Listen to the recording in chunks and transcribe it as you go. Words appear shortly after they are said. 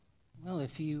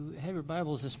If you have your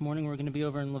Bibles this morning, we're going to be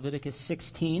over in Leviticus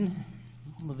 16.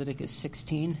 Leviticus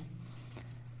 16.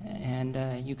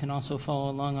 And you can also follow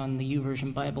along on the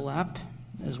YouVersion Bible app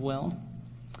as well.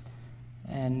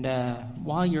 And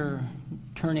while you're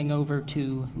turning over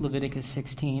to Leviticus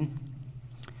 16,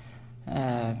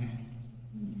 it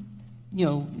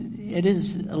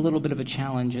is a little bit of a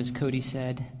challenge, as Cody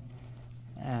said,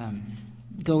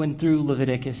 going through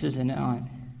Leviticus, isn't it?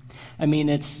 I mean,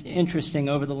 it's interesting.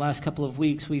 Over the last couple of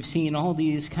weeks, we've seen all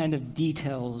these kind of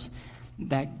details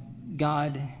that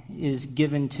God is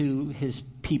given to his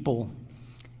people.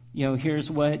 You know, here's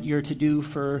what you're to do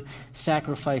for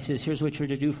sacrifices. Here's what you're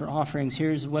to do for offerings.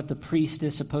 Here's what the priest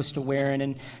is supposed to wear. And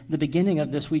in the beginning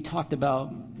of this, we talked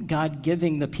about God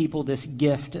giving the people this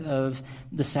gift of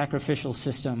the sacrificial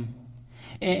system.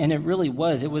 And it really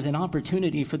was. It was an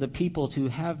opportunity for the people to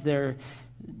have their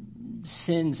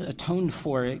sins atoned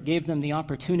for. It gave them the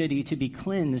opportunity to be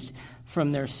cleansed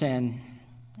from their sin.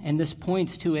 And this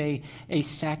points to a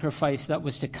sacrifice that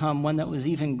was to come, one that was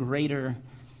even greater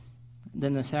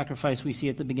than the sacrifice we see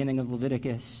at the beginning of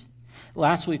Leviticus.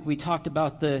 Last week we talked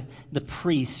about the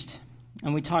priest,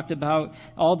 and we talked about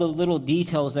all the little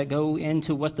details that go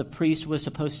into what the priest was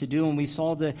supposed to do, and we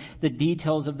saw the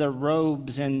details of their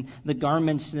robes and the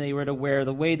garments they were to wear,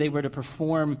 the way they were to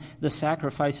perform the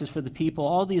sacrifices for the people,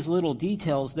 all these little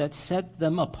details that set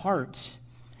them apart.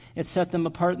 It set them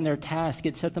apart in their task.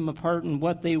 It set them apart in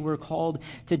what they were called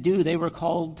to do. They were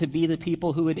called to be the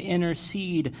people who would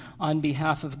intercede on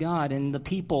behalf of God. And the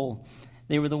people,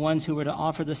 they were the ones who were to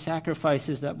offer the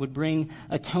sacrifices that would bring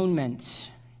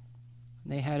atonement.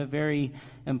 They had a very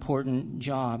important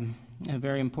job, a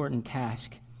very important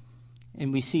task.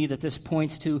 And we see that this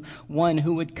points to one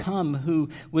who would come, who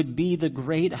would be the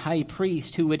great high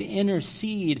priest, who would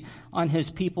intercede on his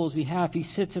people's behalf. He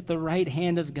sits at the right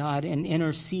hand of God and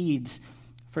intercedes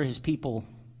for his people.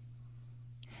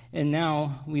 And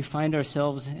now we find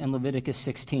ourselves in Leviticus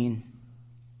 16.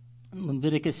 In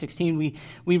Leviticus 16,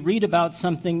 we read about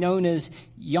something known as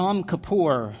Yom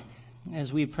Kippur,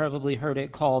 as we've probably heard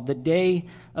it called, the Day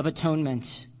of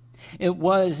Atonement. It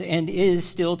was and is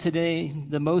still today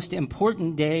the most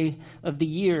important day of the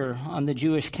year on the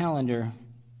Jewish calendar.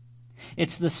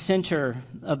 It's the center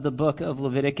of the book of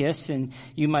Leviticus, and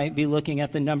you might be looking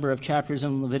at the number of chapters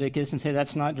in Leviticus and say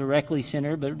that's not directly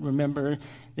center, but remember,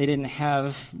 they didn't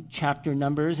have chapter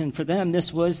numbers, and for them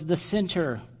this was the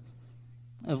center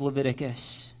of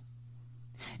Leviticus.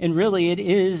 And really, it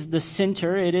is the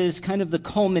center. It is kind of the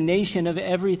culmination of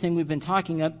everything we've been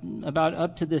talking about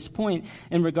up to this point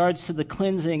in regards to the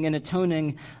cleansing and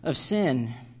atoning of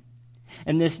sin.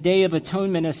 And this Day of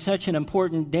Atonement is such an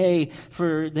important day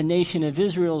for the nation of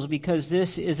Israel because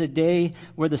this is a day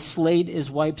where the slate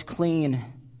is wiped clean.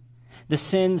 The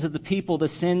sins of the people, the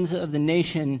sins of the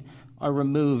nation are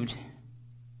removed.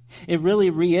 It really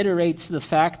reiterates the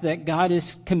fact that God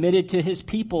is committed to his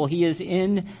people. He is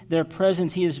in their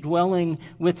presence. He is dwelling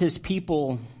with his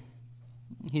people.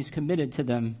 He's committed to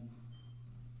them.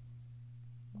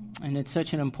 And it's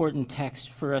such an important text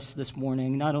for us this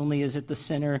morning. Not only is it the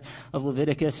center of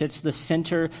Leviticus, it's the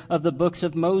center of the books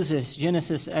of Moses,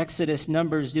 Genesis, Exodus,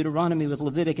 Numbers, Deuteronomy, with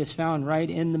Leviticus found right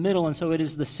in the middle. And so it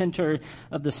is the center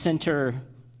of the center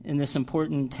in this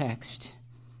important text.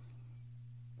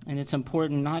 And it's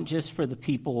important not just for the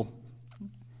people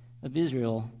of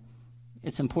Israel,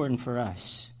 it's important for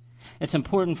us. It's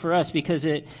important for us because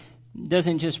it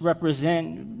didn't just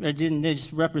represent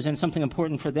something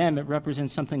important for them, it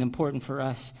represents something important for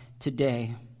us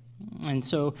today. And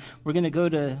so we're going to go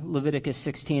to Leviticus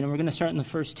 16, and we're going to start in the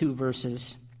first two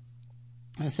verses.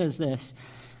 And it says this: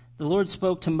 The Lord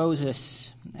spoke to Moses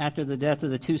after the death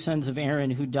of the two sons of Aaron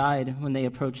who died when they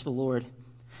approached the Lord.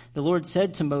 The Lord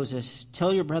said to Moses,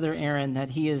 "Tell your brother Aaron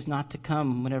that he is not to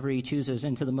come whenever he chooses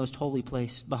into the most holy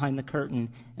place behind the curtain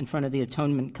in front of the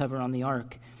atonement cover on the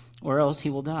ark, or else he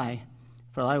will die,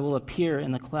 for I will appear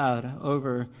in the cloud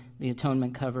over the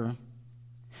atonement cover."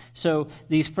 So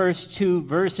these first two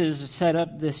verses set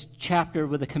up this chapter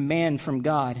with a command from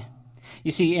God.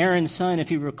 You see, Aaron's son,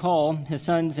 if you recall, his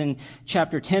sons in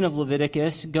chapter 10 of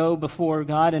Leviticus go before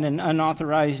God in an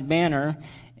unauthorized manner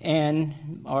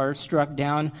and are struck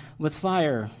down with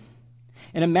fire.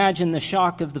 And imagine the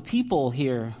shock of the people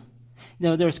here. You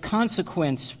know, there's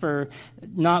consequence for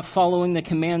not following the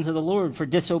commands of the Lord, for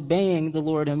disobeying the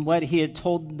Lord and what he had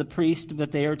told the priest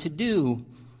that they are to do.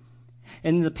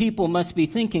 And the people must be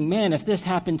thinking, man, if this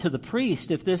happened to the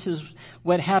priest, if this is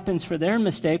what happens for their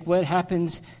mistake, what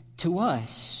happens to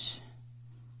us?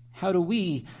 How do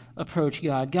we approach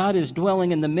God? God is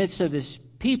dwelling in the midst of his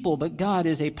people, but God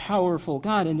is a powerful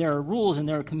God, and there are rules and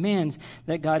there are commands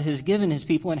that God has given his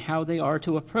people and how they are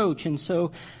to approach. And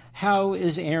so how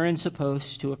is Aaron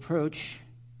supposed to approach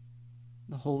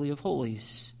the Holy of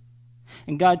Holies?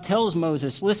 And God tells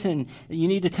Moses, listen, you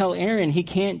need to tell Aaron he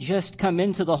can't just come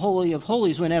into the Holy of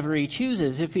Holies whenever he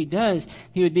chooses. If he does,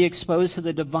 he would be exposed to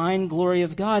the divine glory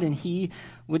of God and he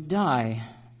would die.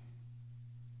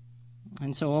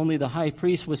 And so only the high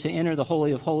priest was to enter the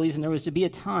Holy of Holies, and there was to be a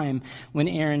time when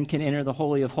Aaron can enter the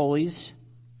Holy of Holies,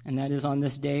 and that is on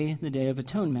this day, the Day of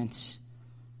Atonement.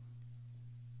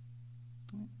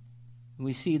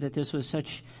 We see that this was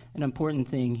such an important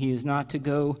thing. He is not to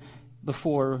go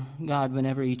before God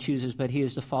whenever he chooses, but he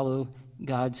is to follow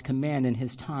God's command in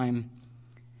his time.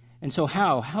 And so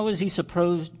how is he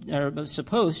supposed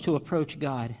to approach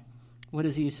God? What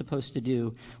is he supposed to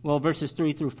do? Well, verses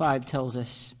 3 through 5 tells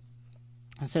us.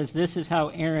 It says, this is how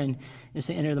Aaron is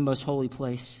to enter the most holy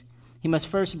place. He must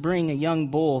first bring a young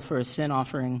bull for a sin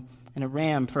offering and a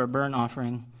ram for a burnt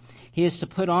offering. He is to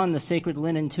put on the sacred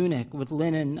linen tunic with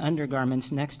linen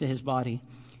undergarments next to his body.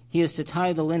 He is to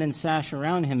tie the linen sash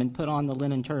around him and put on the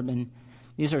linen turban.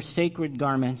 These are sacred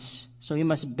garments, so he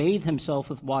must bathe himself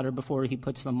with water before he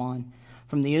puts them on.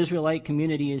 From the Israelite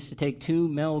community, he is to take 2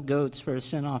 male goats for a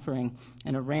sin offering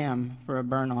and a ram for a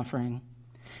burnt offering.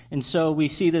 And so we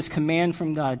see this command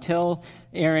from God. Tell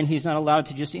Aaron he's not allowed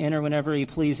to just enter whenever he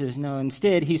pleases. No,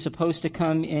 instead, he's supposed to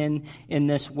come in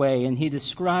this way. And he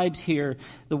describes here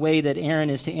the way that Aaron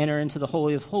is to enter into the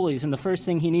Holy of Holies. And the first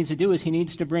thing he needs to do is he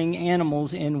needs to bring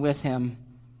animals in with him.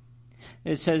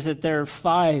 It says that there are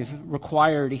 5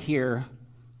 required here.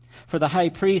 For the high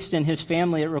priest and his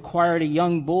family, it required a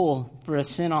young bull for a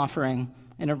sin offering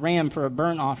and a ram for a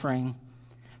burnt offering.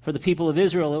 For the people of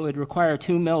Israel, it would require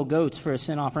 2 male goats for a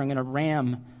sin offering and a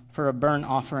ram for a burnt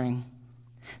offering.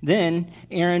 Then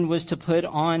Aaron was to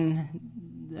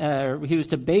he was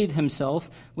to bathe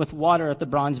himself with water at the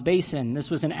bronze basin.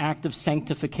 This was an act of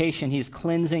sanctification. He's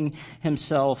cleansing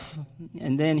himself,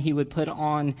 and then he would put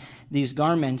on these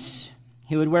garments.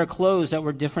 He would wear clothes that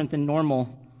were different than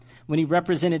normal. When he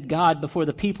represented God before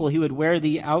the people, he would wear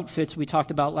the outfits we talked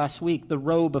about last week, the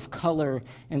robe of color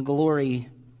and glory.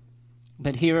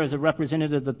 But here, as a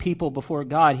representative of the people before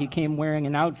God, he came wearing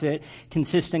an outfit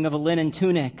consisting of a linen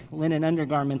tunic, linen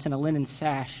undergarments, and a linen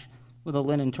sash with a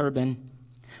linen turban.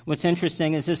 What's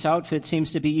interesting is this outfit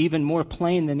seems to be even more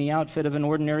plain than the outfit of an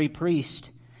ordinary priest.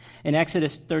 In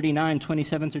Exodus 39,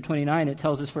 27 through 29, it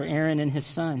tells us, for Aaron and his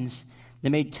sons, they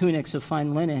made tunics of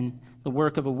fine linen, the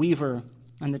work of a weaver,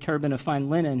 and the turban of fine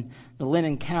linen, the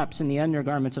linen caps and the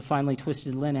undergarments of finely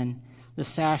twisted linen. The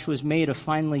sash was made of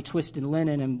finely twisted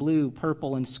linen and blue,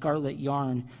 purple, and scarlet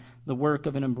yarn, the work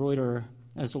of an embroiderer,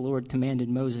 as the Lord commanded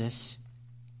Moses.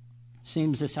 It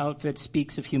seems this outfit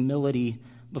speaks of humility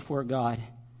before God.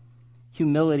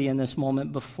 Humility in this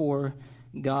moment before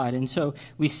God. And so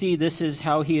we see this is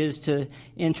how he is to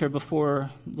enter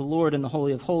before the Lord in the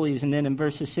Holy of Holies. And then in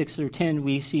verses 6 through 10,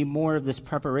 we see more of this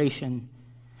preparation.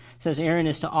 It says Aaron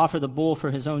is to offer the bull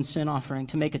for his own sin offering,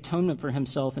 to make atonement for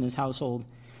himself and his household.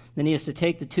 Then he is to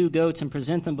take the 2 goats and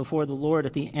present them before the Lord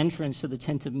at the entrance to the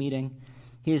tent of meeting.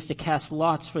 He is to cast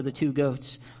lots for the 2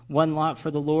 goats, 1 lot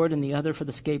for the Lord and the other for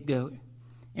the scapegoat.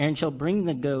 Aaron shall bring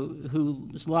the goat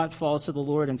whose lot falls to the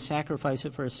Lord and sacrifice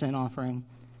it for a sin offering.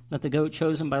 But the goat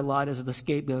chosen by Lot as the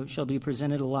scapegoat shall be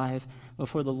presented alive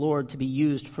before the Lord to be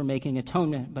used for making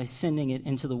atonement by sending it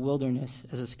into the wilderness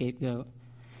as a scapegoat.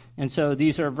 And so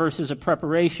these are verses of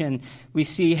preparation. We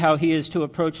see how he is to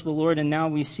approach the Lord, and now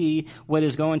we see what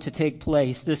is going to take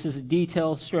place. This is a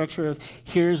detailed structure of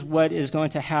here's what is going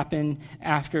to happen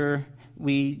after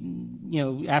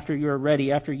after you are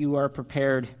ready, after you are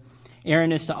prepared.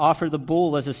 Aaron is to offer the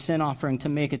bull as a sin offering to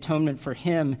make atonement for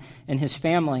him and his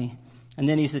family. And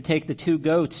then he's to take the 2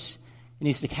 goats and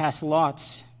he's to cast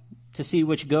lots to see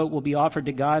which goat will be offered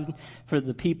to God for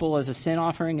the people as a sin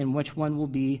offering and which one will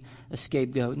be a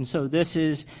scapegoat. And so this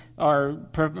is our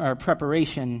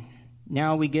preparation.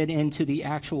 Now we get into the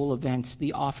actual events,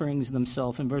 the offerings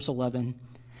themselves. In verse 11,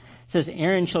 it says,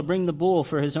 Aaron shall bring the bull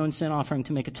for his own sin offering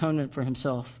to make atonement for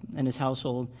himself and his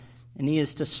household. And he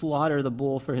is to slaughter the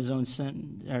bull for his own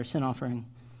sin offering.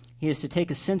 He is to take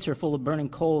a censer full of burning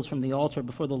coals from the altar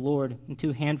before the Lord and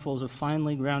 2 handfuls of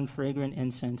finely ground fragrant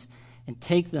incense, and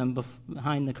take them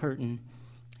behind the curtain.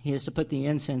 He is to put the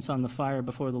incense on the fire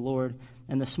before the Lord,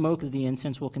 and the smoke of the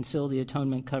incense will conceal the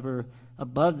atonement cover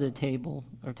above the table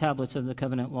or tablets of the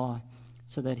covenant law,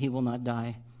 so that he will not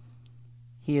die.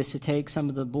 He is to take some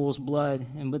of the bull's blood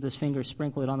and with his finger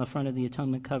sprinkle it on the front of the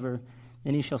atonement cover.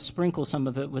 Then he shall sprinkle some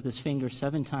of it with his finger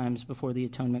 7 times before the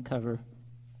atonement cover.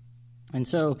 And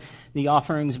so the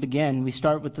offerings begin. We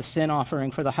start with the sin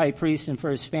offering for the high priest and for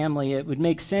his family. It would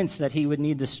make sense that he would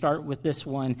need to start with this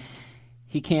one.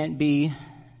 He can't be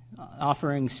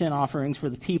offering sin offerings for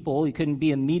the people. He couldn't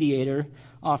be a mediator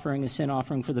offering a sin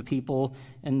offering for the people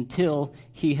until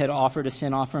he had offered a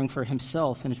sin offering for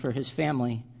himself and for his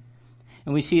family.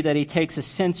 And we see that he takes a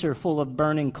censer full of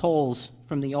burning coals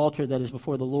from the altar that is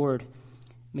before the Lord.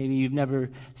 Maybe you've never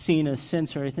seen a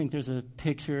censer. I think there's a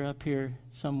picture up here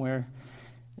somewhere,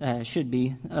 should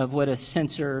be, of what a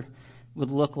censer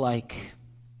would look like.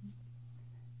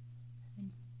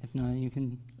 If not, you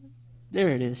can... There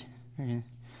it is.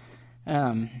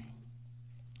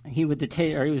 He was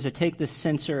to take this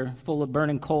censer full of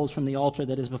burning coals from the altar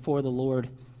that is before the Lord,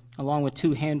 along with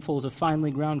 2 handfuls of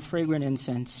finely ground fragrant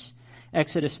incense.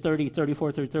 Exodus 30,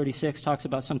 34 through 36 talks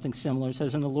about something similar. It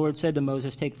says, "And the Lord said to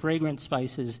Moses, take fragrant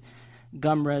spices,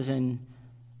 gum resin,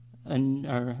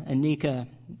 anica,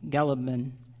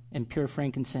 galbanum, and pure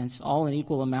frankincense, all in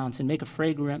equal amounts, and make a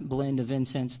fragrant blend of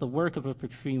incense, the work of a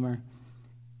perfumer.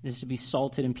 It is to be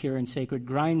salted and pure and sacred.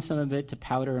 Grind some of it to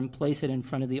powder and place it in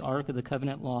front of the ark of the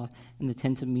covenant law in the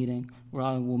tent of meeting, where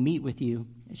I will meet with you.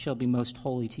 It shall be most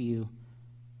holy to you."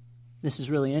 This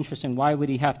is really interesting. Why would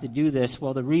he have to do this?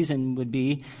 Well, the reason would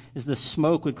be is the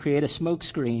smoke would create a smoke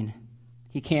screen.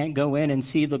 He can't go in and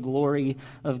see the glory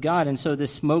of God. And so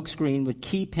this smoke screen would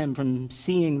keep him from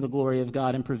seeing the glory of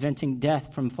God and preventing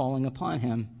death from falling upon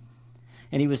him.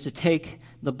 And he was to take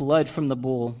the blood from the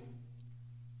bull.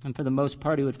 And for the most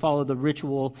part, he would follow the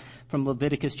ritual from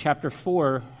Leviticus chapter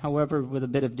 4, however, with a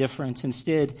bit of difference.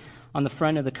 Instead, on the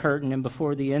front of the curtain and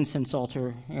before the incense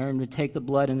altar, Aaron would take the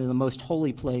blood into the most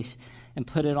holy place and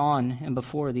put it on and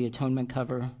before the atonement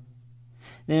cover.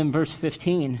 Then in verse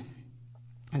 15,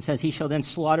 it says, "He shall then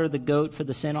slaughter the goat for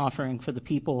the sin offering for the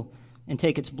people and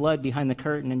take its blood behind the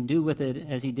curtain and do with it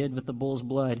as he did with the bull's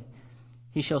blood.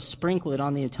 He shall sprinkle it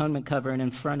on the atonement cover and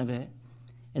in front of it.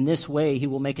 In this way he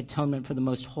will make atonement for the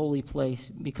most holy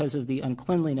place because of the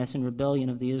uncleanliness and rebellion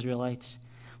of the Israelites.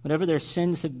 Whatever their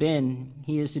sins have been,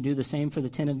 he is to do the same for the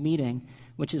tent of meeting,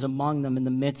 which is among them in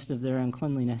the midst of their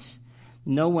uncleanliness.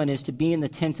 No one is to be in the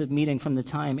tent of meeting from the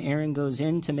time Aaron goes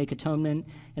in to make atonement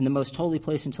in the most holy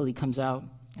place until he comes out,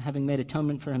 having made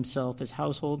atonement for himself, his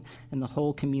household, and the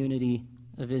whole community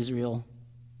of Israel."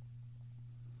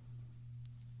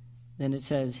 Then it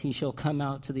says, "He shall come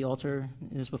out to the altar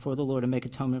is before the Lord and make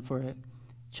atonement for it.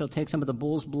 Shall take some of the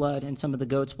bull's blood and some of the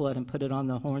goat's blood and put it on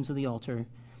the horns of the altar.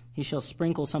 He shall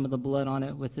sprinkle some of the blood on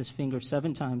it with his finger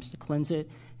 7 times to cleanse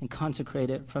it and consecrate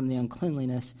it from the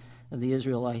uncleanliness of the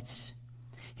Israelites."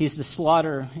 He's to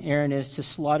slaughter, Aaron is to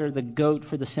slaughter the goat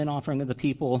for the sin offering of the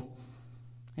people.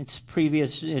 It's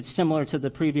similar to the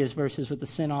previous verses with the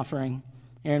sin offering.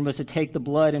 Aaron was to take the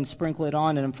blood and sprinkle it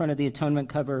on and in front of the atonement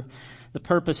cover. The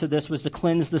purpose of this was to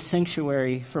cleanse the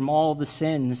sanctuary from all the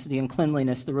sins, the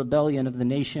uncleanliness, the rebellion of the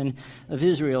nation of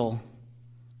Israel.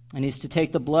 And he's to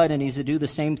take the blood and he's to do the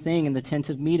same thing in the tent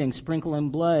of meeting, sprinkle in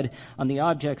blood on the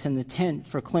objects in the tent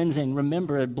for cleansing.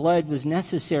 Remember, blood was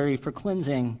necessary for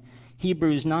cleansing.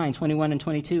 Hebrews 9, 21 and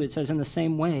 22, it says, "In the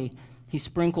same way, he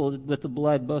sprinkled with the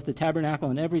blood both the tabernacle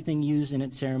and everything used in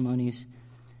its ceremonies.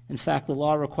 In fact, the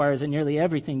law requires that nearly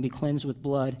everything be cleansed with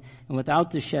blood, and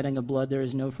without the shedding of blood, there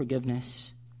is no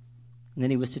forgiveness." And then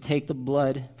he was to take the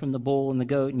blood from the bull and the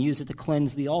goat and use it to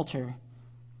cleanse the altar,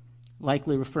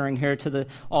 likely referring here to the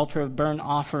altar of burnt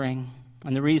offering.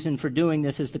 And the reason for doing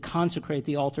this is to consecrate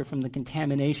the altar from the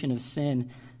contamination of sin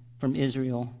from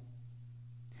Israel.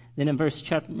 Then in verse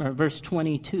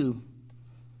 22,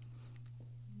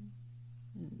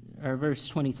 or verse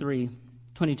 23,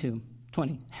 22,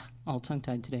 20, all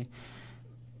tongue-tied today.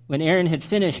 "When Aaron had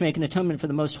finished making atonement for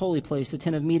the most holy place, the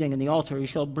tent of meeting and the altar, he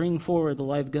shall bring forward the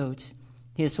live goat.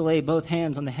 He is to lay both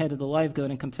hands on the head of the live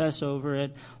goat and confess over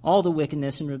it all the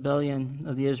wickedness and rebellion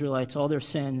of the Israelites, all their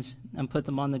sins, and put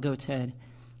them on the goat's head.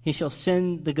 He shall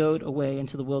send the goat away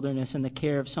into the wilderness in the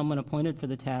care of someone appointed for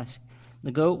the task.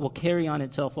 The goat will carry on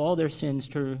itself all their sins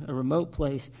to a remote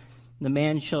place. The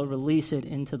man shall release it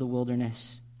into the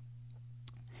wilderness."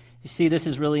 You see, this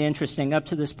is really interesting. Up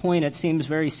to this point, it seems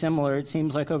very similar. It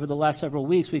seems like over the last several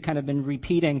weeks, we've kind of been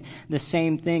repeating the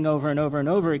same thing over and over and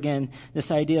over again, this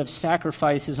idea of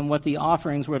sacrifices and what the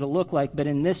offerings were to look like. But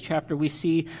in this chapter, we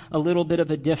see a little bit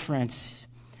of a difference.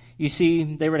 You see,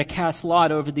 they were to cast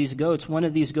lot over these goats. One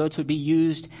of these goats would be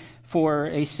used for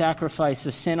a sacrifice,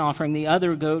 a sin offering. The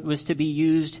other goat was to be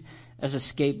used as a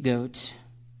scapegoat.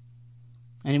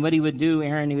 And what he would do,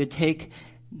 Aaron, he would take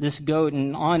this goat,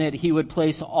 and on it he would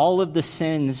place all of the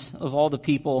sins of all the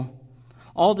people,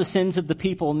 All the sins of the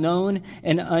people, known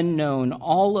and unknown,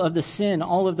 all of the sin,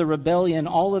 all of the rebellion,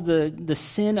 all of the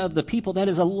sin of the people. That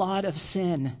is a lot of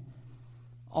sin,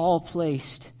 all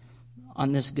placed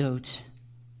on this goat.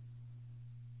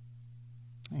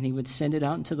 And he would send it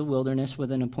out into the wilderness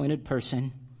with an appointed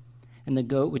person, and the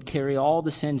goat would carry all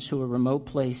the sins to a remote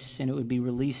place, and it would be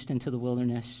released into the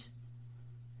wilderness.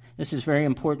 This is very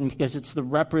important because it's the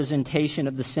representation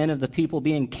of the sin of the people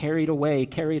being carried away,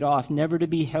 carried off, never to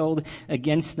be held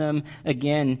against them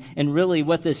again. And really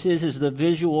what this is the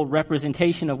visual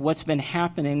representation of what's been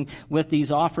happening with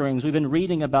these offerings. We've been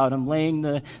reading about them, laying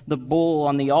the bull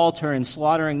on the altar and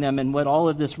slaughtering them. And what all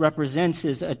of this represents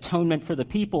is atonement for the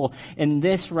people. And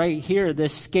this right here,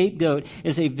 this scapegoat,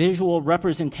 is a visual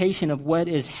representation of what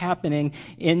is happening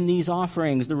in these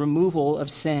offerings, the removal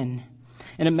of sin.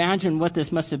 And imagine what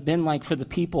this must have been like for the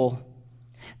people.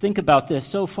 Think about this.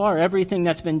 So far, everything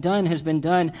that's been done has been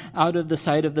done out of the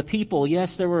sight of the people.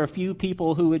 Yes, there were a few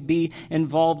people who would be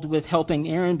involved with helping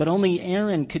Aaron, but only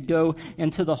Aaron could go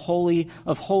into the Holy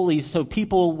of Holies, so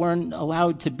people weren't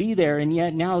allowed to be there. And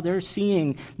yet now they're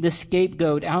seeing this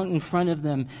scapegoat out in front of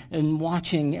them and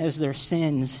watching as their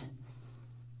sins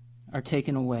are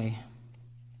taken away.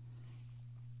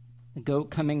 The goat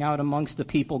coming out amongst the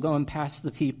people, going past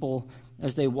the people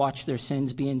as they watch their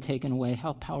sins being taken away.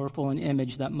 How powerful an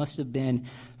image that must have been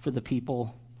for the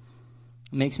people.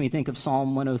 It makes me think of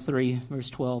Psalm 103, verse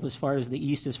 12. As far as the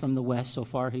east is from the west, so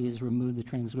far he has removed the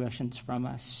transgressions from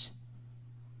us.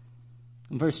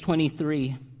 In verse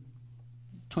 23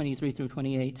 through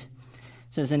 28,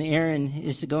 says, And Aaron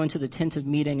is to go into the tent of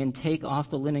meeting and take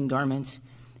off the linen garments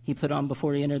he put on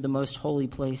before he entered the most holy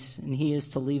place, and he is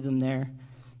to leave them there.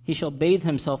 He shall bathe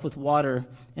himself with water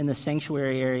in the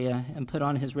sanctuary area and put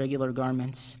on his regular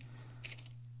garments.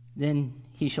 Then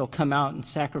he shall come out and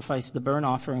sacrifice the burnt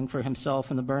offering for himself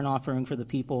and the burnt offering for the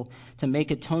people, to make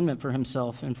atonement for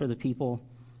himself and for the people.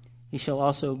 He shall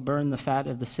also burn the fat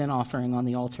of the sin offering on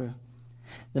the altar.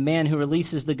 The man who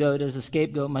releases the goat as a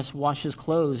scapegoat must wash his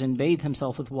clothes and bathe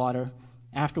himself with water.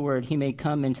 Afterward he may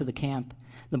come into the camp.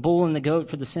 The bull and the goat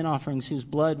for the sin offerings, whose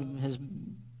blood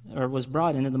was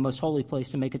brought into the most holy place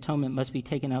to make atonement, must be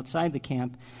taken outside the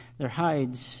camp. Their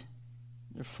hides,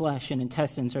 their flesh and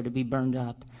intestines are to be burned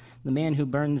up. The man who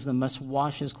burns them must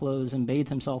wash his clothes and bathe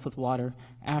himself with water.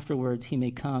 Afterwards he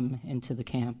may come into the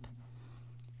camp.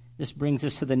 This brings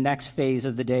us to the next phase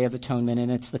of the Day of Atonement,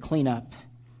 and it's the cleanup.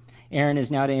 Aaron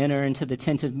is now to enter into the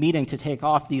tent of meeting to take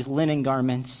off these linen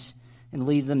garments and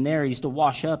leave them there. He's to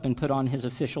wash up and put on his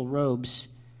official robes.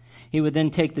 He would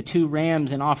then take the 2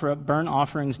 rams and offer up burnt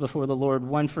offerings before the Lord,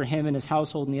 one for him and his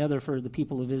household and the other for the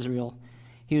people of Israel.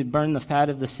 He would burn the fat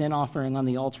of the sin offering on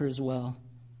the altar as well.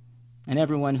 And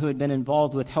everyone who had been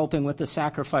involved with helping with the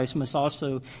sacrifice must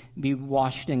also be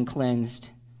washed and cleansed.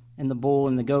 And the bull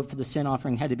and the goat for the sin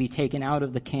offering had to be taken out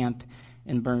of the camp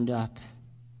and burned up.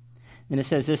 Then it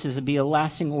says this is to be a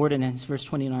lasting ordinance, verse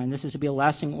 29. This is to be a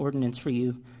lasting ordinance for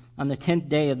you. On the 10th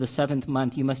day of the 7th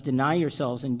month, you must deny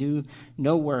yourselves and do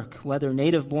no work, whether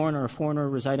native born or a foreigner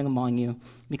residing among you,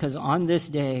 because on this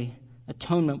day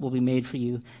atonement will be made for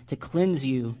you to cleanse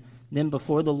you. Then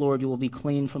before the Lord you will be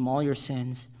clean from all your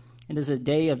sins. It is a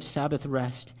day of Sabbath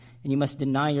rest, and you must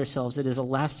deny yourselves. It is a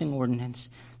lasting ordinance.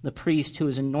 The priest who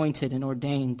is anointed and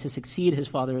ordained to succeed his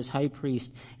father as high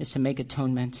priest is to make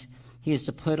atonement. He is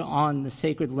to put on the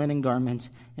sacred linen garments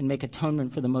and make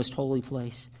atonement for the most holy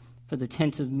place, for the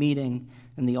tent of meeting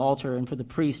and the altar, and for the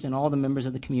priest and all the members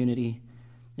of the community.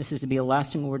 This is to be a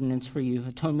lasting ordinance for you.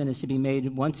 Atonement is to be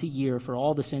made once a year for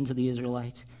all the sins of the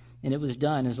Israelites. And it was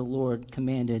done as the Lord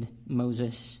commanded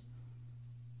Moses.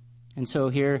 And so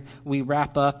here we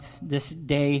wrap up this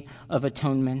Day of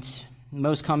Atonement.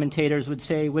 Most commentators would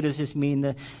say, what does this mean,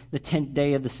 the 10th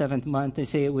day of the 7th month? They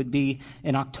say it would be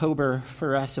in October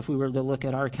for us if we were to look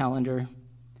at our calendar.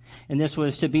 And this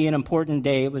was to be an important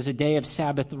day. It was a day of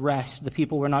Sabbath rest. The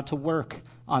people were not to work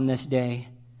on this day.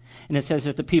 And it says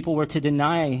that the people were to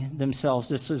deny themselves.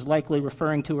 This is likely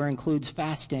referring to or includes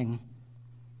fasting.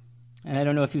 And I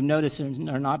don't know if you've noticed it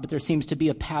or not, but there seems to be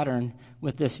a pattern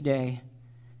with this day.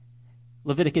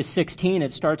 Leviticus 16,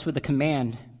 it starts with a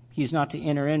command. He's not to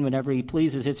enter in whenever he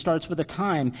pleases. It starts with a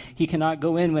time. He cannot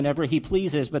go in whenever he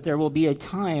pleases, but there will be a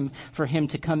time for him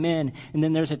to come in. And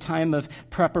then there's a time of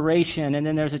preparation, and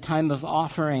then there's a time of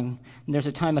offering, and there's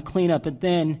a time of cleanup, and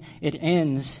then it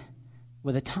ends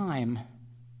with a time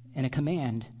and a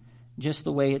command. Just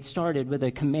the way it started with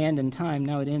a command and time,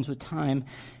 now it ends with time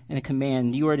and a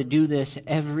command. You are to do this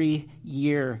every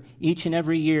year. Each and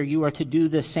every year you are to do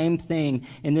the same thing,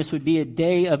 and this would be a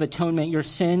day of atonement. Your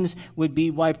sins would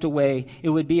be wiped away. It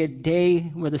would be a day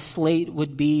where the slate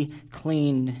would be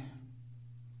cleaned.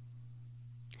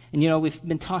 And we've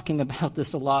been talking about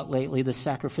this a lot lately, the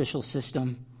sacrificial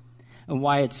system, and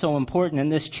why it's so important. In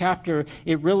this chapter,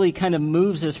 it really kind of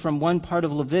moves us from one part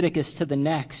of Leviticus to the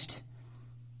next.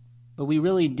 But we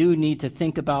really do need to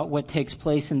think about what takes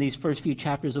place in these first few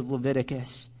chapters of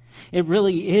Leviticus. It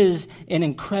really is an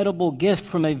incredible gift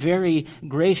from a very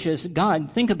gracious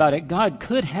God. Think about it. God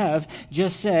could have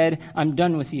just said, I'm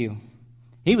done with you.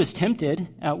 He was tempted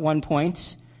at one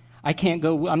point.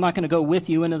 I'm not going to go with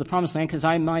you into the promised land because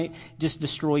I might just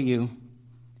destroy you.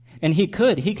 And he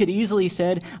could easily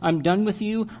said, I'm done with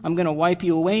you. I'm going to wipe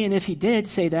you away. And if he did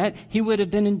say that, he would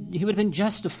have been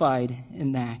justified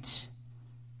in that.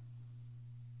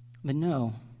 But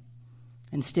no.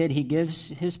 Instead, he gives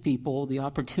his people the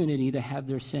opportunity to have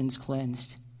their sins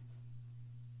cleansed.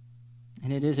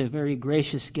 And it is a very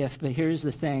gracious gift. But here's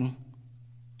the thing.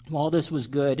 While this was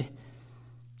good,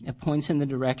 it points in the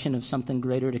direction of something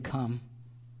greater to come.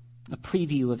 A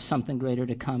preview of something greater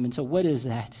to come. And so what is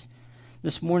that?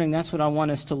 This morning, that's what I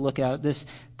want us to look at. This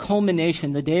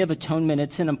culmination, the Day of Atonement,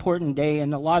 it's an important day,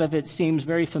 and a lot of it seems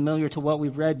very familiar to what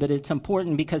we've read, but it's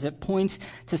important because it points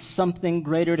to something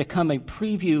greater to come, a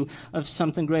preview of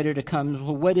something greater to come.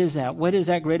 Well, what is that? What is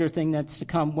that greater thing that's to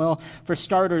come? Well, for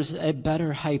starters, a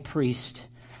better high priest.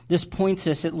 This points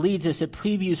us, it leads us, it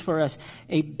previews for us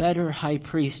a better high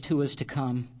priest who is to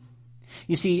come.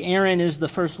 You see, Aaron is the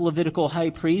first Levitical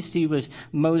high priest. He was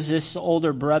Moses'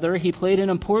 older brother. He played an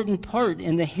important part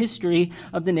in the history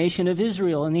of the nation of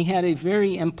Israel, and he had a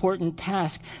very important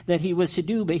task that he was to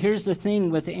do. But here's the thing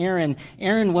with Aaron.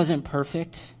 Aaron wasn't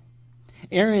perfect.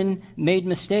 Aaron made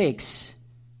mistakes.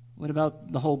 What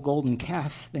about the whole golden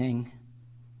calf thing?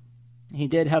 He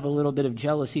did have a little bit of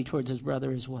jealousy towards his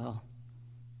brother as well.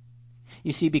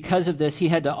 You see, because of this, he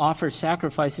had to offer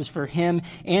sacrifices for him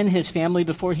and his family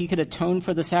before he could atone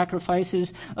for the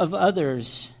sacrifices of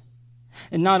others.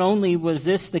 And not only was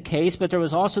this the case, but there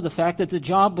was also the fact that the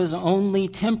job was only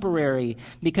temporary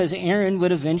because Aaron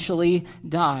would eventually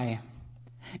die.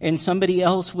 And somebody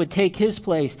else would take his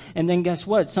place. And then guess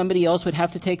what? Somebody else would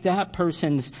have to take that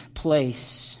person's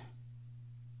place.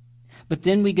 But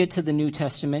then we get to the New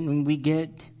Testament and we get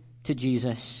to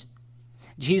Jesus.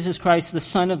 Jesus Christ, the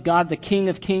Son of God, the King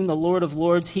of Kings, the Lord of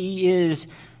Lords, he is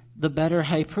the better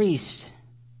high priest.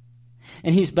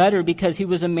 And he's better because he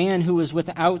was a man who was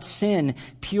without sin,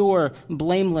 pure,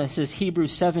 blameless, as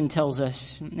Hebrews 7 tells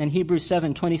us. In Hebrews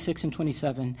 7, 26 and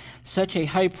 27, such a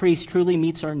high priest truly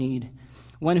meets our need.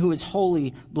 One who is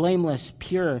holy, blameless,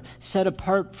 pure, set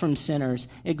apart from sinners,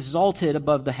 exalted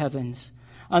above the heavens.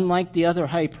 Unlike the other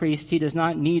high priest, he does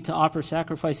not need to offer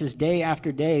sacrifices day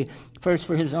after day, first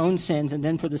for his own sins and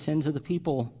then for the sins of the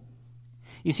people.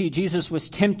 You see, Jesus was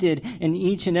tempted in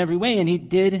each and every way, and he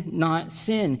did not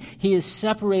sin. He is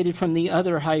separated from the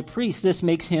other high priest. This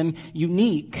makes him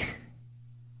unique.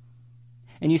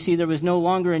 And you see, there was no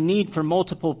longer a need for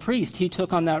multiple priests. He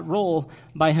took on that role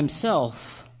by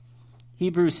himself.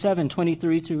 Hebrews 7,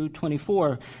 23 through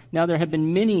 24. Now there have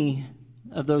been many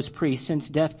of those priests since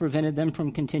death prevented them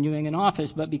from continuing in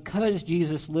office. But because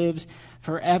Jesus lives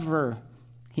forever,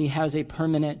 he has a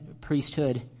permanent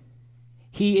priesthood.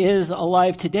 He is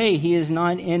alive today. He is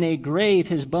not in a grave.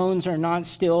 His bones are not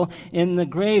still in the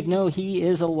grave. No, he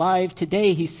is alive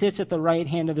today. He sits at the right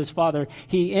hand of his Father.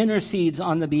 He intercedes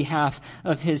on the behalf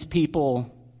of his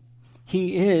people.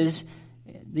 He is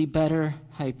the better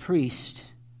high priest.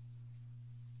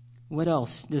 What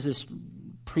else does this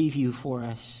preview for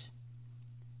us?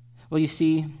 Well, you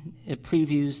see, it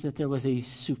previews that there was a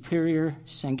superior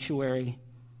sanctuary.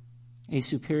 A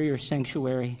superior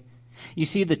sanctuary. You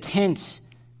see, the tent,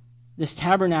 this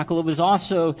tabernacle, it was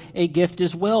also a gift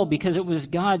as well because it was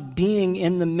God being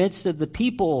in the midst of the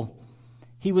people.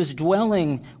 He was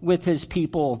dwelling with his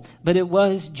people, but it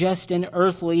was just an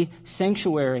earthly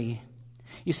sanctuary.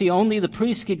 You see, only the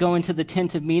priest could go into the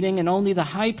tent of meeting, and only the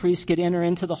high priest could enter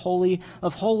into the Holy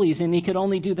of Holies, and he could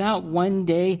only do that one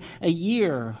day a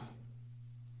year.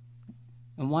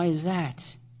 And why is that?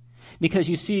 Because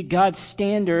you see, God's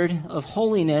standard of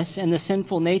holiness and the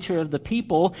sinful nature of the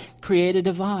people create a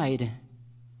divide.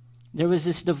 There was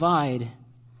this divide.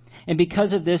 And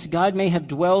because of this, God may have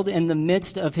dwelled in the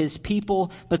midst of his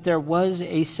people, but there was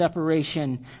a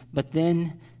separation. But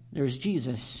then there's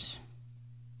Jesus.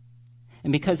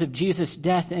 And because of Jesus'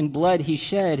 death and blood he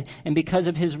shed, and because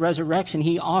of his resurrection,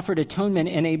 he offered atonement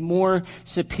in a more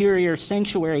superior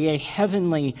sanctuary, a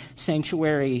heavenly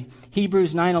sanctuary.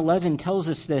 Hebrews 9:11 tells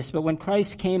us this. But when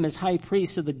Christ came as high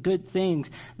priest of the good things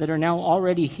that are now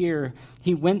already here,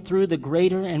 he went through the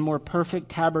greater and more perfect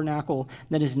tabernacle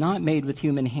that is not made with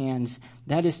human hands.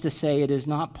 That is to say, it is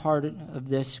not part of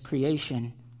this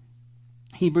creation.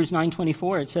 Hebrews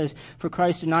 9:24, it says, "For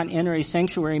Christ did not enter a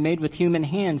sanctuary made with human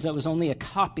hands that was only a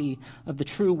copy of the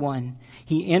true one.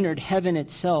 He entered heaven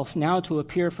itself, now to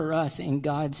appear for us in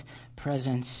God's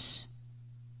presence."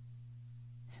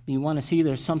 But you want to see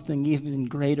there's something even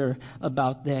greater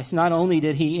about this. Not only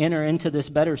did he enter into this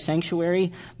better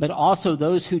sanctuary, but also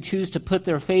those who choose to put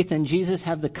their faith in Jesus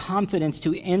have the confidence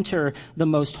to enter the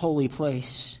most holy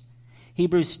place.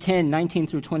 Hebrews 10:19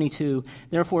 through 22.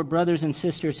 "Therefore, brothers and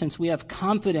sisters, since we have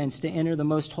confidence to enter the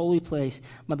most holy place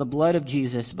by the blood of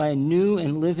Jesus, by a new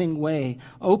and living way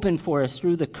opened for us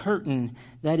through the curtain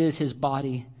that is his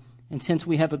body. And since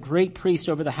we have a great priest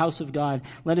over the house of God,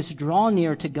 let us draw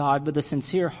near to God with a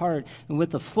sincere heart and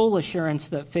with the full assurance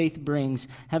that faith brings,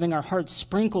 having our hearts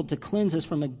sprinkled to cleanse us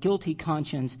from a guilty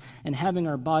conscience and having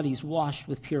our bodies washed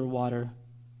with pure water."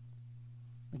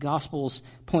 The Gospels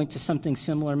point to something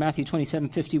similar. Matthew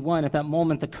 27:51, at that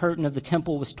moment the curtain of the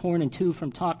temple was torn in two from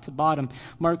top to bottom.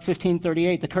 Mark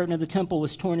 15:38, the curtain of the temple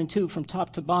was torn in two from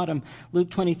top to bottom. Luke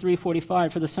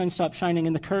 23:45, for the sun stopped shining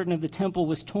and the curtain of the temple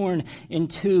was torn in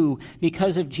two.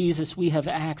 Because of Jesus, we have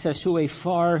access to a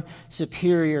far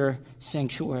superior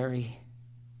sanctuary.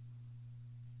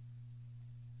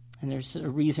 And there's a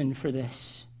reason for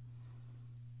this.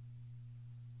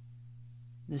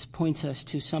 This points us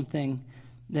to something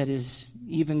that is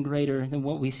even greater than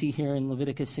what we see here in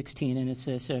Leviticus 16, and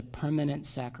it's a permanent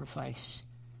sacrifice.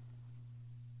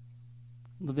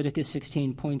 Leviticus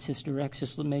 16 directs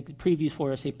us to make the preview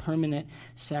for us, a permanent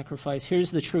sacrifice.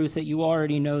 Here's the truth that you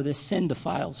already know: this sin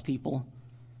defiles people.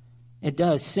 It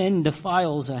does. Sin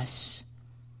defiles us.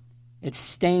 It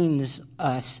stains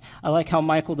us. I like how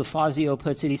Michael DeFazio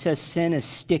puts it. He says sin is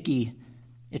sticky.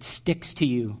 It sticks to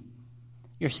you.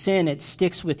 Your sin, it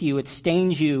sticks with you, it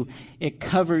stains you, it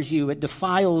covers you, it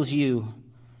defiles you.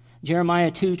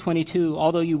 Jeremiah 2:22,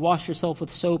 although you wash yourself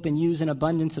with soap and use an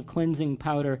abundance of cleansing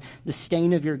powder, the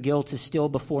stain of your guilt is still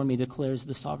before me, declares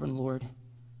the sovereign Lord.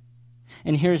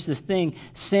 And here's the thing,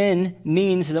 sin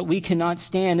means that we cannot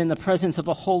stand in the presence of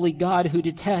a holy God who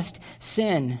detests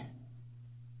sin.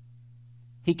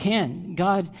 He can.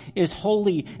 God is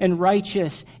holy and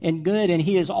righteous and good, and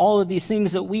he is all of these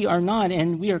things that we are not,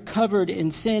 and we are covered in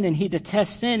sin, and he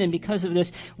detests sin, and because of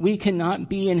this, we cannot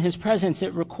be in his presence.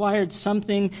 It required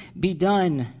something be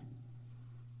done.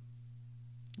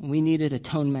 We needed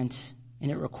atonement, and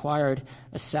it required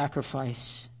a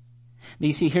sacrifice. But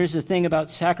you see, here's the thing about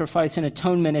sacrifice and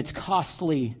atonement: it's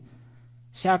costly.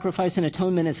 Sacrifice and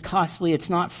atonement is costly.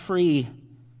 It's not free.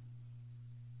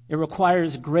 It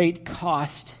requires great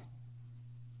cost.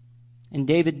 And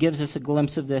David gives us a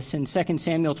glimpse of this. In 2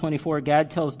 Samuel 24, Gad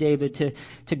tells David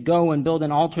to go and build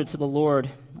an altar to the Lord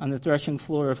on the threshing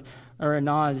floor of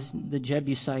Uranaz, the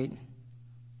Jebusite.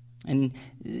 And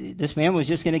this man was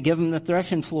just going to give him the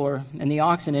threshing floor and the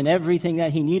oxen and everything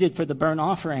that he needed for the burnt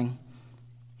offering.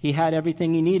 He had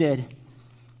everything he needed.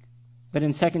 But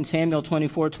in 2 Samuel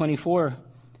 24:24,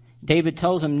 David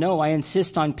tells him, "No, I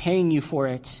insist on paying you for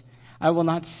it. I will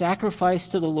not sacrifice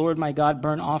to the Lord my God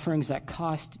burnt offerings that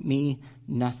cost me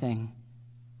nothing."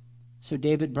 So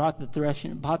David bought the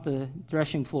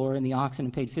threshing floor and the oxen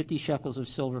and paid 50 shekels of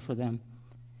silver for them.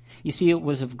 You see, it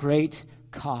was of great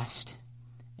cost.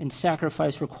 And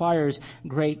sacrifice requires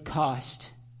great cost.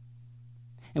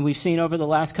 And we've seen over the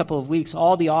last couple of weeks,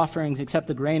 all the offerings except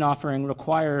the grain offering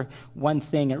require one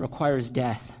thing: it requires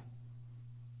death.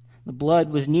 The blood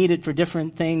was needed for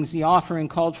different things. The offering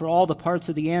called for all the parts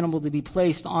of the animal to be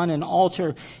placed on an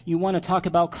altar. You want to talk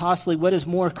about costly. What is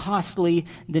more costly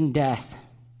than death?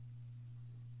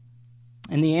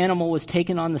 And the animal was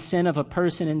taken on the sin of a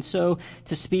person, and so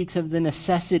to speak of the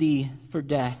necessity for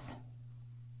death,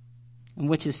 and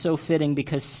which is so fitting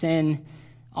because sin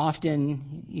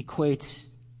often equates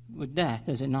with death,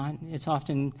 is it not? It's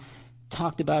often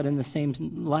talked about in the same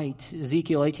light.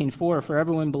 Ezekiel 18:4, for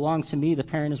everyone belongs to me, the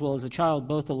parent as well as the child,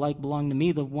 both alike belong to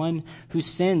me. The one who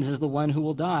sins is the one who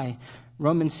will die.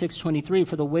 Romans 6:23,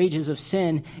 for the wages of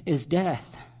sin is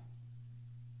death.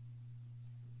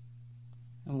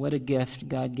 And what a gift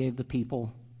God gave the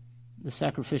people. The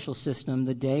sacrificial system,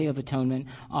 the Day of Atonement,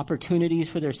 opportunities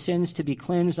for their sins to be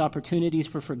cleansed, opportunities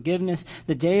for forgiveness.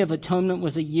 The Day of Atonement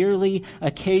was a yearly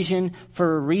occasion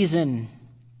for a reason.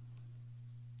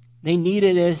 They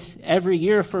needed it every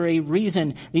year for a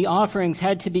reason. The offerings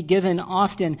had to be given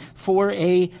often for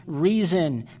a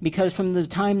reason, because from the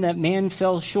time that man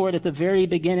fell short at the very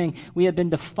beginning, we have been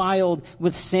defiled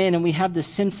with sin, and we have the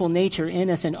sinful nature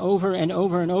in us, and over and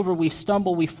over and over we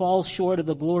stumble, we fall short of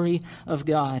the glory of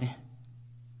God.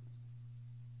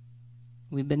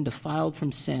 We've been defiled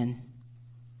from sin.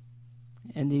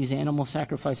 And these animal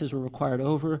sacrifices were required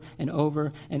over and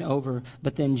over and over.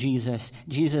 But then Jesus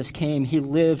came. He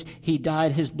lived. He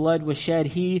died. His blood was shed.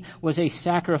 He was a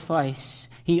sacrifice.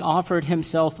 He offered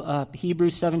himself up.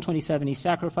 Hebrews 7:27. He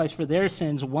sacrificed for their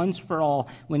sins once for all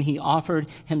when he offered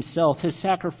himself. His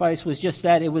sacrifice was just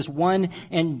that. It was one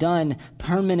and done.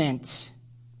 Permanent.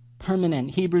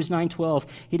 Hebrews 9:12.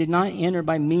 He did not enter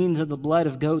by means of the blood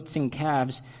of goats and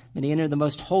calves, but he entered the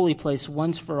most holy place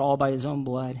once for all by his own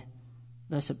blood,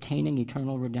 thus obtaining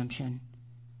eternal redemption.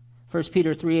 1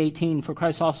 Peter 3:18, for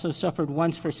Christ also suffered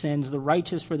once for sins, the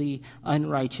righteous for the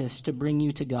unrighteous, to bring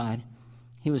you to God.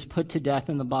 He was put to death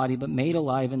in the body, but made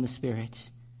alive in the spirit.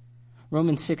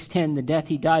 Romans 6:10, the death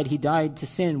he died to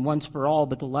sin once for all,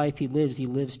 but the life he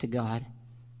lives to God.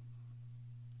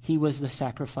 He was the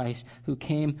sacrifice who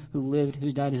came, who lived,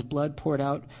 who died, his blood poured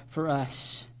out for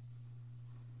us.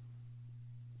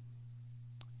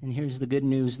 And here's the good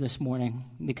news this morning.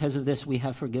 Because of this, we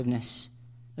have forgiveness.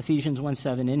 Ephesians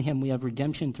 1:7, in him we have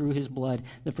redemption through his blood,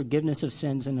 the forgiveness of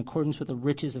sins in accordance with the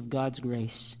riches of God's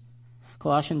grace.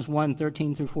 Colossians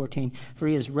 1:13 through 14, for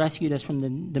he has rescued us from the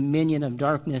dominion of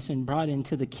darkness and brought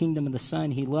into the kingdom of the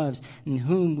Son he loves, in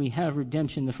whom we have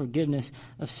redemption, the forgiveness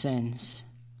of sins.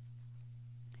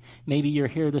 Maybe you're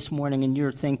here this morning and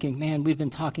you're thinking, man, we've been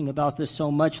talking about this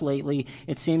so much lately.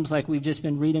 It seems like we've just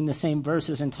been reading the same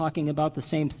verses and talking about the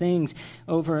same things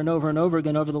over and over and over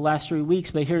again over the last 3 weeks.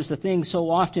 But here's the thing.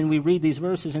 So often we read these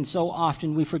verses and so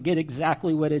often we forget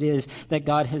exactly what it is that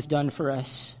God has done for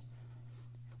us.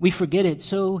 We forget it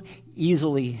so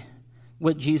easily,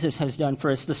 what Jesus has done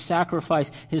for us, the sacrifice,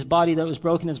 his body that was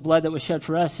broken, his blood that was shed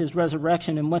for us, his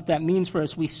resurrection, and what that means for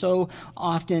us. We so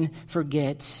often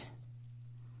forget.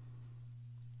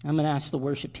 I'm going to ask the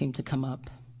worship team to come up.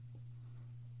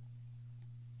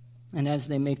 And as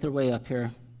they make their way up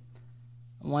here,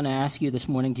 I want to ask you this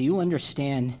morning, do you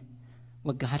understand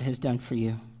what God has done for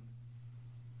you?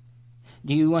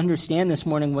 Do you understand this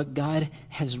morning what God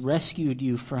has rescued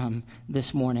you from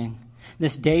this morning?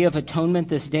 This day of atonement,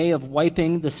 this day of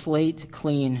wiping the slate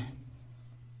clean.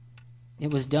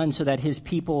 It was done so that his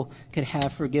people could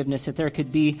have forgiveness, that there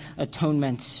could be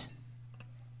atonement.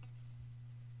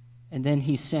 And then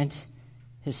he sent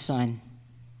his Son,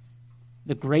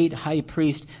 the great high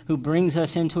priest who brings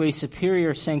us into a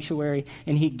superior sanctuary,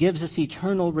 and he gives us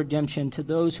eternal redemption to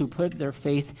those who put their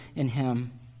faith in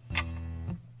him.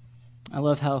 I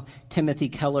love how Timothy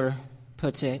Keller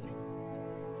puts it.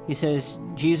 He says,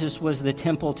 Jesus was the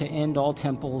temple to end all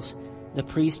temples, the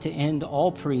priest to end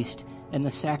all priests, and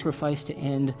the sacrifice to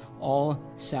end all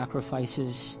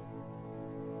sacrifices.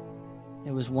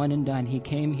 It was one and done. He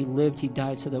came, he lived, he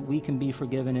died so that we can be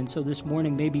forgiven. And so this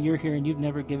morning, maybe you're here and you've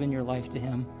never given your life to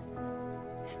him.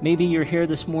 Maybe you're here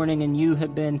this morning and you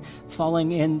have been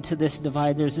falling into this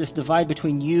divide. There's this divide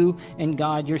between you and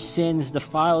God. Your sins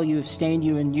defile you, have stained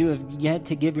you, and you have yet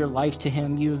to give your life to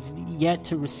him. You have yet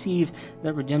to receive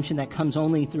that redemption that comes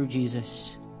only through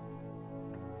Jesus.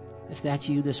 If that's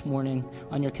you this morning,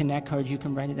 on your Connect card, you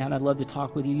can write it down. I'd love to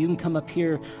talk with you. You can come up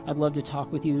here. I'd love to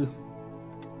talk with you.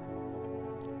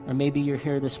 Or maybe you're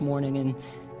here this morning and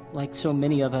like so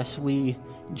many of us, we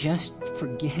just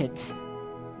forget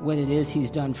what it is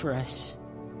he's done for us.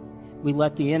 We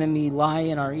let the enemy lie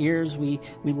in our ears. We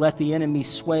let the enemy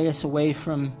sway us away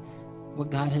from what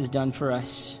God has done for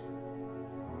us.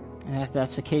 And if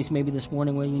that's the case, maybe this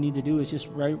morning what you need to do is just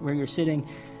right where you're sitting,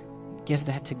 give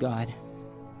that to God.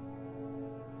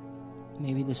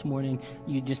 Maybe this morning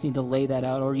you just need to lay that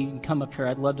out, or you can come up here.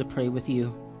 I'd love to pray with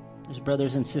you. There's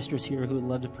brothers and sisters here who would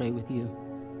love to pray with you.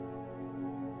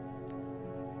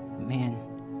 Man,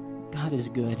 God is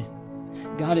good.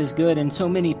 God is good, and so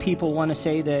many people want to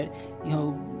say that,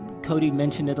 Cody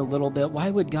mentioned it a little bit. Why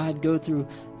would God go through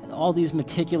all these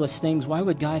meticulous things? Why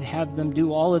would God have them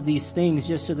do all of these things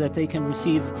just so that they can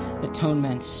receive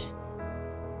atonements?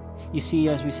 You see,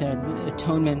 as we said,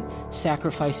 atonement,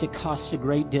 sacrifice, it costs a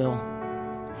great deal.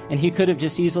 And he could have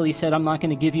just easily said, I'm not going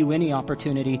to give you any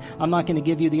opportunity. I'm not going to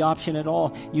give you the option at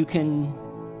all. You can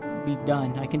be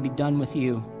done. I can be done with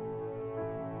you.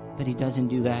 But he doesn't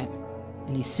do that.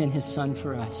 And he sent his Son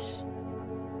for us.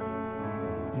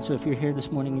 And so if you're here this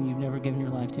morning and you've never given your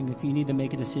life to him, if you need to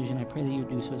make a decision, I pray that you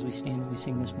do so as we stand, as we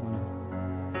sing this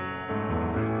morning.